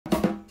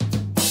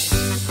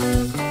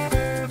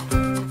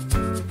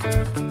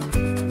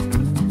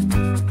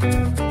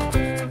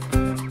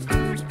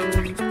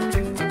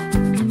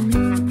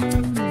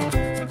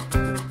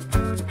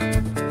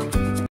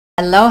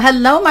Hello,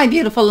 hello, my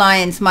beautiful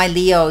lions, my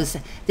Leos.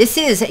 This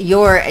is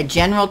your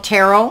general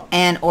tarot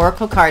and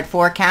oracle card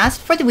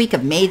forecast for the week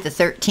of May the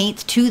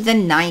 13th to the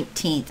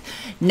 19th.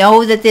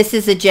 Know that this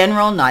is a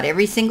general. Not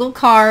every single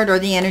card or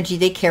the energy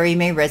they carry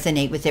may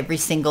resonate with every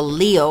single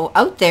Leo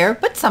out there,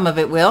 but some of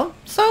it will.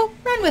 So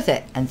run with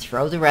it and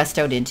throw the rest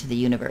out into the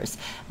universe.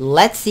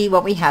 Let's see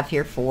what we have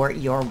here for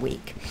your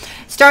week.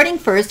 Starting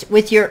first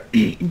with your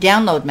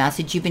download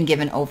message you've been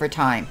given over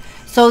time.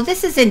 So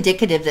this is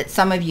indicative that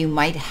some of you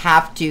might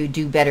have to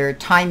do better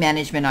time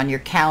management on your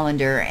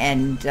calendar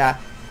and,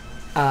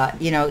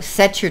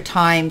 set your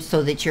time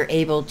so that you're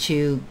able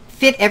to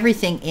fit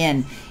everything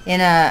in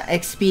a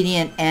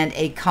expedient and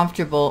a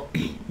comfortable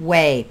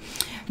way.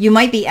 You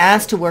might be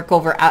asked to work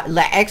over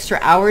extra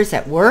hours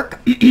at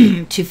work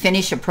to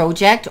finish a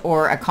project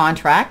or a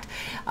contract.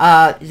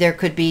 There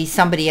could be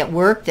somebody at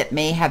work that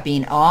may have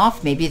been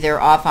off. Maybe they're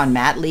off on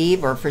mat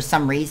leave, or for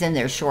some reason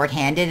they're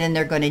shorthanded and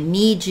they're going to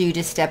need you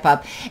to step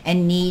up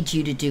and need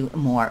you to do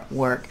more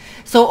work.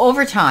 So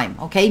overtime,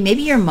 okay?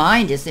 Maybe your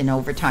mind is in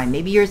overtime.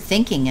 Maybe you're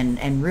thinking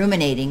and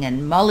ruminating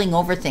and mulling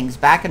over things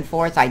back and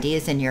forth,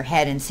 ideas in your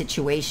head and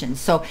situations.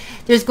 So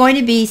there's going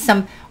to be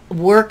some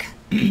work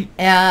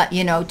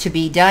to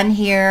be done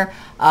here,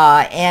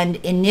 and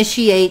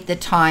initiate the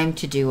time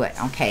to do it,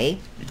 okay?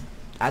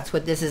 That's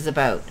what this is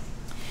about.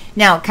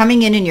 Now,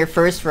 coming in your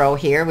first row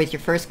here with your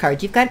first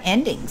card, you've got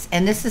endings,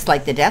 and this is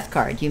like the death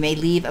card. You may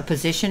leave a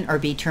position or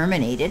be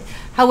terminated.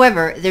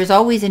 However, there's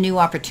always a new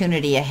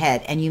opportunity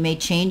ahead, and you may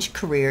change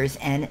careers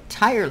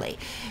entirely.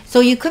 So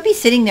you could be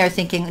sitting there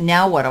thinking,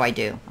 now what do I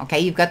do? Okay,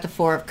 you've got the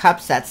Four of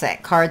Cups. That's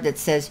that card that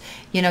says,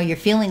 you're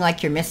feeling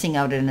like you're missing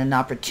out on an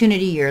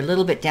opportunity. You're a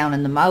little bit down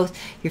in the mouth.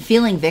 You're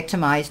feeling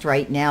victimized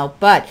right now,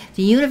 but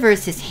the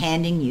universe is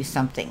handing you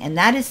something, and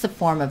that is the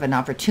form of an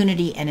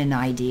opportunity and an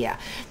idea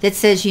that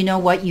says, you know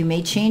what, you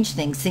may change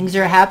things. Things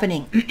are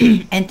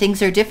happening and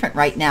things are different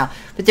right now,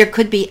 but there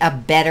could be a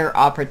better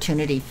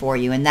opportunity for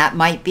you, and that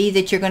might be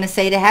that you're going to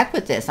say, to heck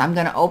with this. I'm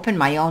going to open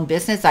my own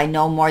business. I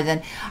know more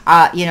than,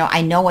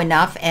 I know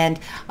enough, and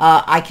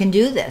I can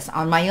do this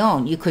on my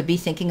own. You could be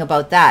thinking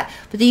about that.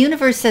 But the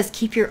universe says,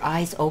 keep your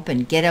eyes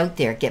open. Get out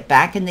there. Get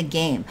back in the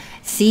game.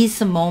 Seize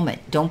the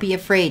moment. Don't be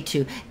afraid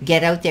to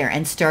get out there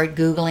and start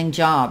Googling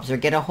jobs, or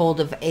get a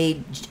hold of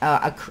a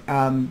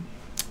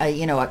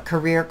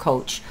career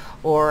coach,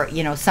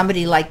 or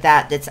somebody like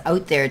that that's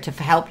out there to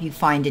help you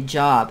find a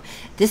job.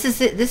 This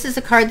is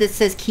a card that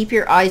says keep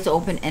your eyes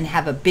open and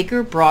have a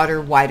bigger,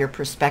 broader, wider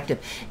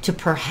perspective to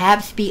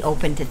perhaps be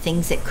open to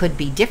things that could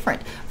be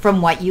different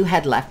from what you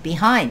had left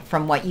behind,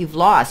 from what you've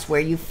lost, where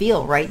you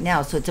feel right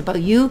now. So it's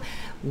about you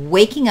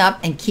waking up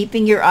and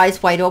keeping your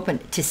eyes wide open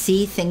to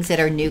see things that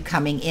are new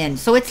coming in.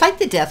 So it's like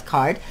the death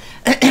card.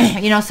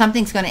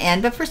 Something's going to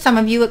end, but for some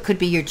of you it could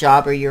be your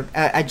job, or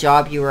a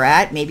job you were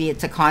at. Maybe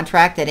it's a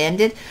contract that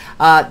ended,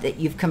 that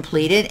you've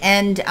completed,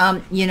 and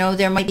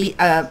there might be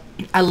a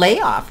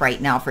layoff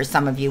right now for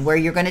some of you, where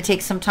you're going to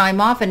take some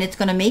time off, and it's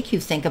going to make you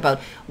think about,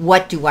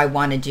 what do I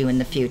want to do in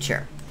the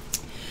future?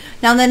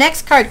 Now the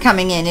next card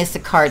coming in is the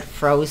card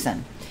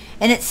Frozen.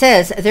 And it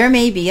says, there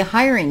may be a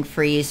hiring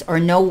freeze or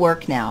no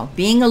work now.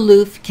 Being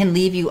aloof can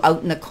leave you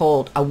out in the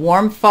cold. A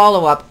warm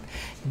follow-up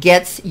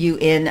gets you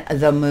in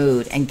the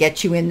mood and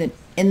gets you in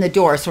the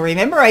door. So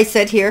remember I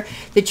said here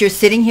that you're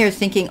sitting here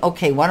thinking,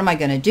 okay, what am I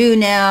going to do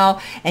now?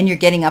 And you're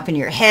getting up in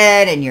your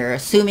head and you're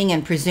assuming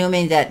and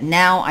presuming that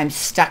now I'm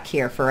stuck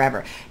here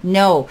forever.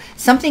 No,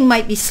 something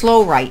might be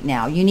slow right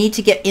now. You need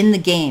to get in the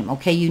game,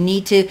 okay? You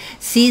need to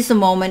seize the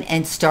moment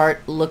and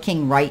start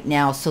looking right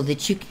now so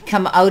that you can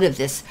come out of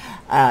this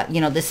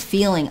this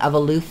feeling of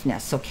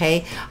aloofness,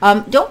 okay?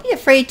 Don't be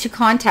afraid to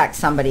contact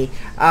somebody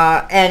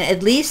and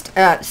at least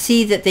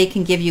see that they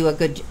can give you a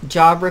good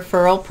job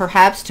referral,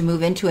 perhaps to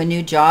move into a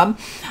new job,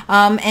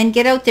 and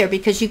get out there,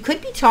 because you could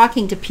be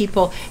talking to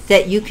people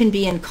that you can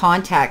be in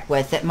contact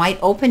with that might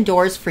open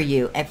doors for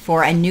you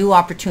for a new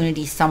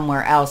opportunity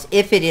somewhere else,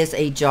 if it is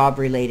a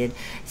job-related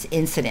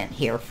incident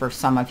here for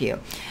some of you.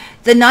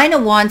 The Nine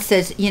of Wands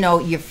says,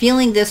 you're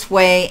feeling this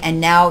way, and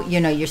now,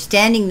 you're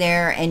standing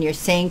there and you're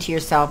saying to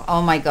yourself,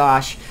 oh my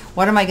gosh,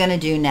 what am I going to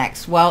do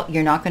next? Well,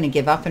 you're not going to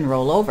give up and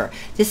roll over.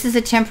 This is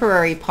a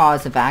temporary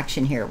pause of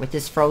action here with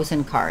this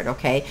Frozen card,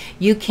 okay?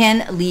 You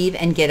can leave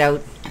and get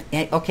out,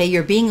 okay?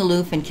 You're being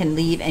aloof and can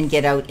leave and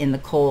get out in the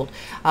cold.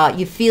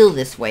 You feel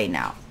this way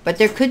now. But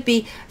there could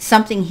be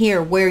something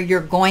here where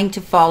you're going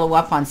to follow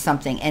up on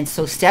something, and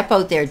so step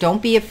out there.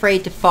 Don't be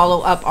afraid to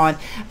follow up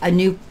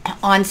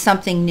on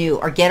something new,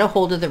 or get a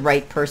hold of the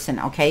right person,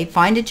 okay?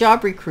 Find a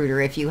job recruiter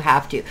if you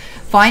have to.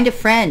 Find a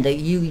friend that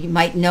you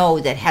might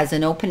know that has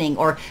an opening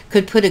or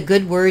could put a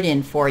good word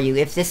in for you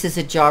if this is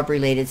a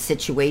job-related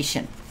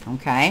situation,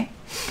 okay?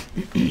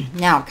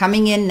 Now,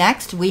 coming in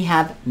next, we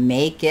have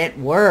Make It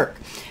Work.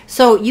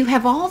 So you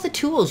have all the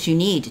tools you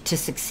need to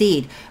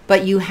succeed,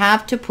 but you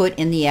have to put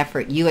in the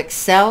effort. You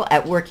excel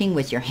at working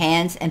with your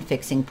hands and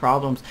fixing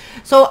problems.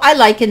 So I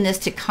liken this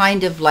to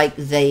kind of like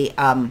the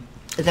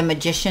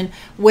magician,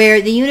 where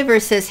the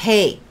universe says,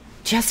 hey,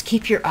 just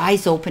keep your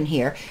eyes open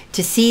here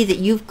to see that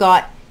you've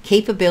got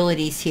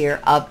capabilities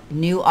here of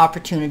new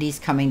opportunities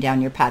coming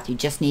down your path. You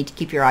just need to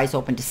keep your eyes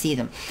open to see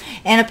them.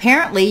 And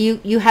apparently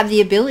you have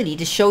the ability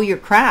to show your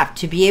craft,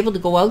 to be able to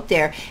go out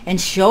there and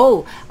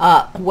show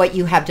what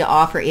you have to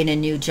offer in a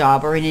new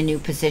job or in a new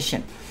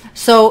position.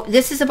 So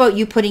this is about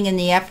you putting in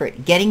the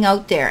effort, getting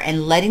out there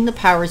and letting the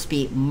powers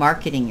be,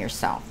 marketing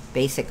yourself,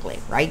 basically,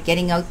 right?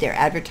 Getting out there,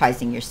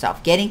 advertising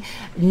yourself, getting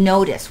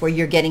notice, where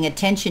you're getting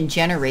attention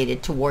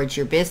generated towards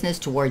your business,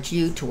 towards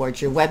you,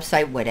 towards your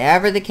website,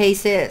 whatever the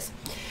case is.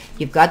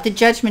 You've got the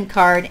Judgment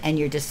card and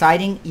you're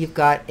deciding you've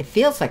got, it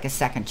feels like a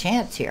second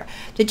chance here.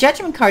 The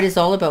Judgment card is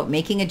all about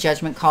making a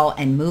judgment call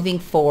and moving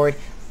forward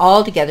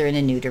all together in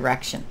a new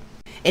direction.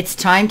 It's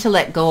time to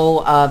let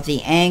go of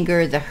the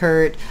anger, the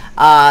hurt,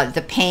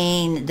 the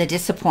pain, the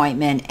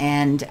disappointment,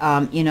 and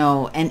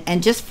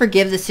and just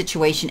forgive the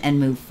situation and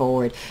move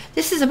forward.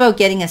 This is about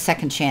getting a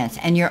second chance,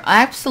 and you're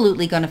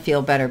absolutely going to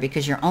feel better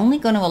because you're only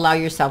going to allow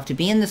yourself to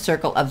be in the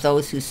circle of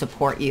those who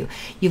support you.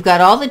 You've got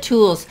all the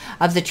tools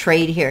of the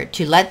trade here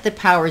to let the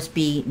powers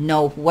be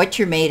know what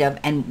you're made of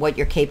and what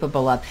you're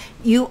capable of.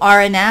 You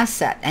are an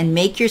asset, and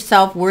make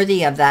yourself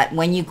worthy of that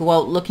when you go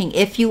out looking,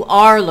 if you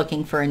are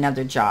looking for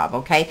another job,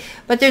 okay?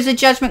 But there's a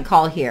judgment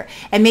call here,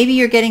 and maybe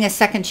you're getting a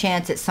second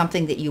chance at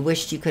something that you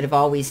wished you could have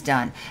always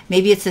done.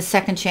 Maybe it's a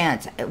second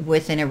chance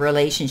within a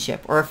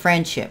relationship or a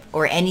friendship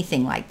or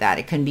anything like that.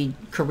 It can be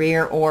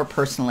career or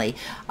personally,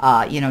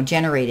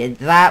 generated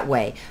that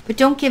way. But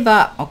don't give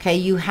up, okay?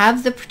 You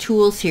have the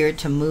tools here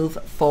to move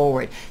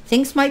forward.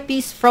 Things might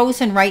be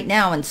frozen right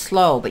now and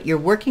slow, but you're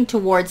working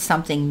towards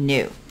something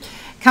new.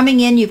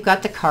 Coming in, you've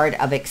got the card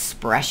of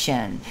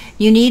expression.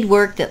 You need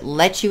work that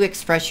lets you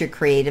express your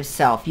creative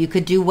self. You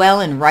could do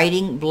well in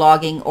writing,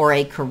 blogging, or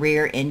a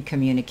career in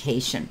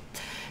communication.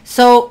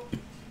 So,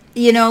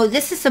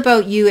 this is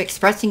about you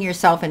expressing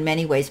yourself in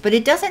many ways, but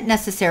it doesn't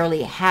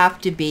necessarily have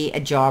to be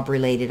a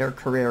job-related or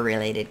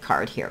career-related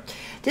card here.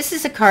 This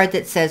is a card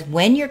that says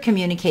when you're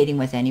communicating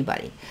with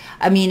anybody,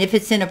 if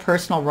it's in a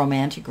personal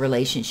romantic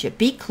relationship,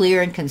 be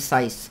clear and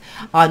concise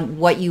on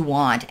what you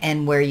want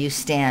and where you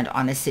stand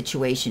on a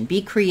situation.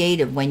 Be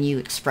creative when you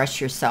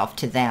express yourself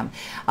to them.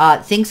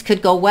 Things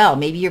could go well.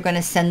 Maybe you're going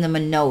to send them a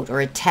note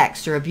or a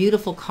text or a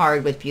beautiful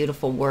card with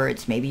beautiful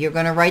words. Maybe you're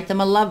going to write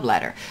them a love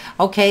letter.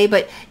 Okay,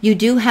 but you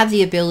do have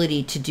the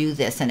ability to do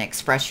this and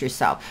express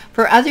yourself.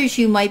 For others,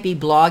 you might be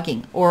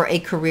blogging or a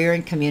career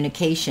in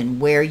communication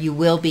where you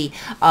will be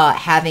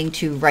having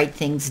to write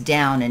things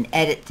down and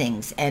edit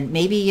things. And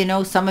maybe,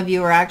 some of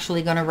you are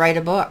actually going to write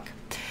a book.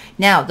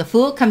 Now, the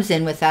Fool comes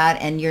in with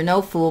that, and you're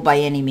no fool by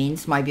any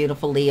means, my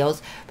beautiful Leos.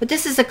 But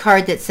this is a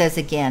card that says,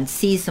 again,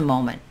 seize the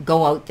moment.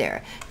 Go out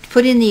there.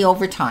 Put in the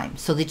overtime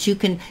so that you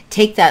can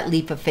take that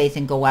leap of faith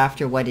and go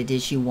after what it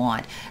is you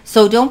want.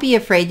 So don't be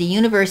afraid. The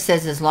universe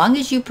says as long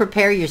as you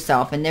prepare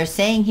yourself, and they're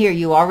saying here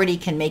you already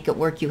can make it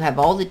work. You have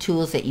all the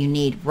tools that you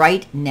need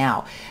right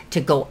now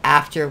to go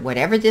after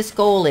whatever this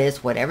goal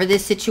is, whatever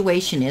this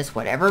situation is,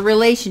 whatever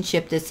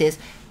relationship this is.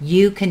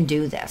 You can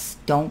do this.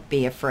 Don't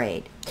be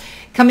afraid.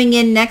 Coming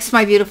in next,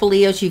 my beautiful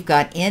Leos, you've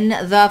got In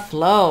the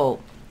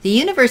Flow. The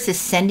universe is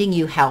sending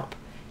you help.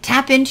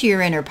 Tap into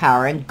your inner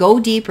power and go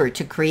deeper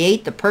to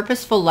create the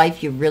purposeful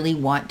life you really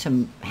want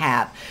to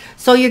have.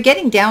 So you're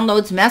getting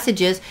downloads,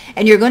 messages,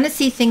 and you're going to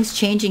see things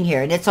changing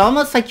here. And it's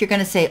almost like you're going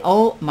to say,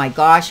 oh my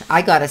gosh,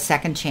 I got a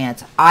second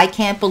chance. I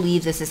can't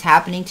believe this is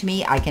happening to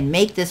me. I can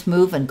make this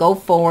move and go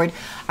forward.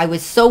 I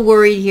was so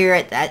worried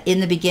here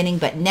in the beginning,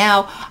 but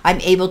now I'm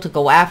able to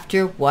go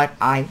after what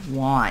I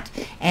want.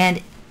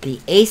 And the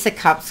Ace of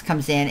Cups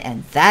comes in,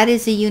 and that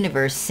is the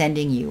universe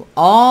sending you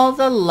all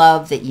the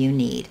love that you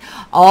need,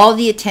 all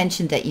the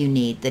attention that you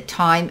need, the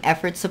time,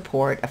 effort,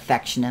 support,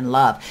 affection, and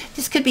love.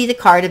 This could be the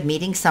card of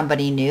meeting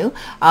somebody new.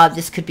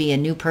 This could be a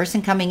new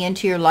person coming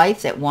into your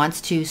life that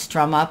wants to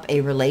strum up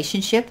a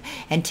relationship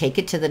and take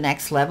it to the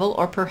next level,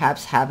 or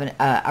perhaps have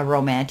a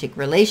romantic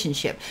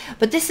relationship.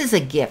 But this is a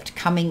gift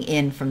coming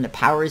in from the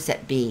powers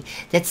that be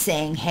that's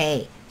saying,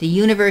 hey, the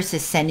universe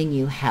is sending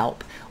you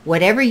help.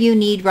 Whatever you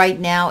need right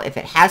now, if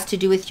it has to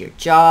do with your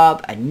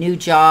job, a new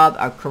job,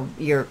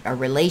 a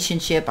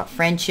relationship, a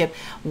friendship,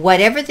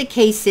 whatever the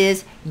case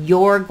is,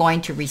 you're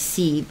going to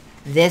receive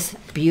this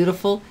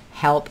beautiful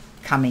help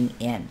coming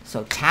in.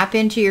 So tap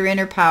into your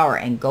inner power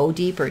and go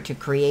deeper to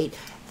create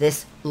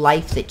this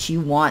life that you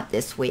want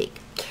this week.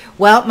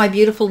 Well, my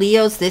beautiful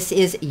Leos, this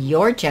is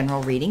your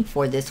general reading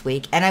for this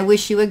week, and I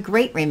wish you a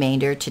great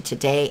remainder to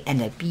today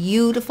and a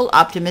beautiful,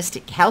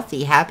 optimistic,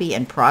 healthy, happy,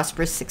 and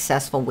prosperous,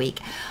 successful week.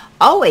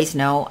 Always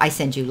know I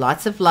send you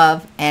lots of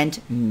love and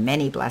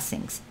many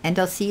blessings, and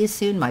I'll see you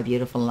soon, my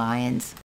beautiful lions.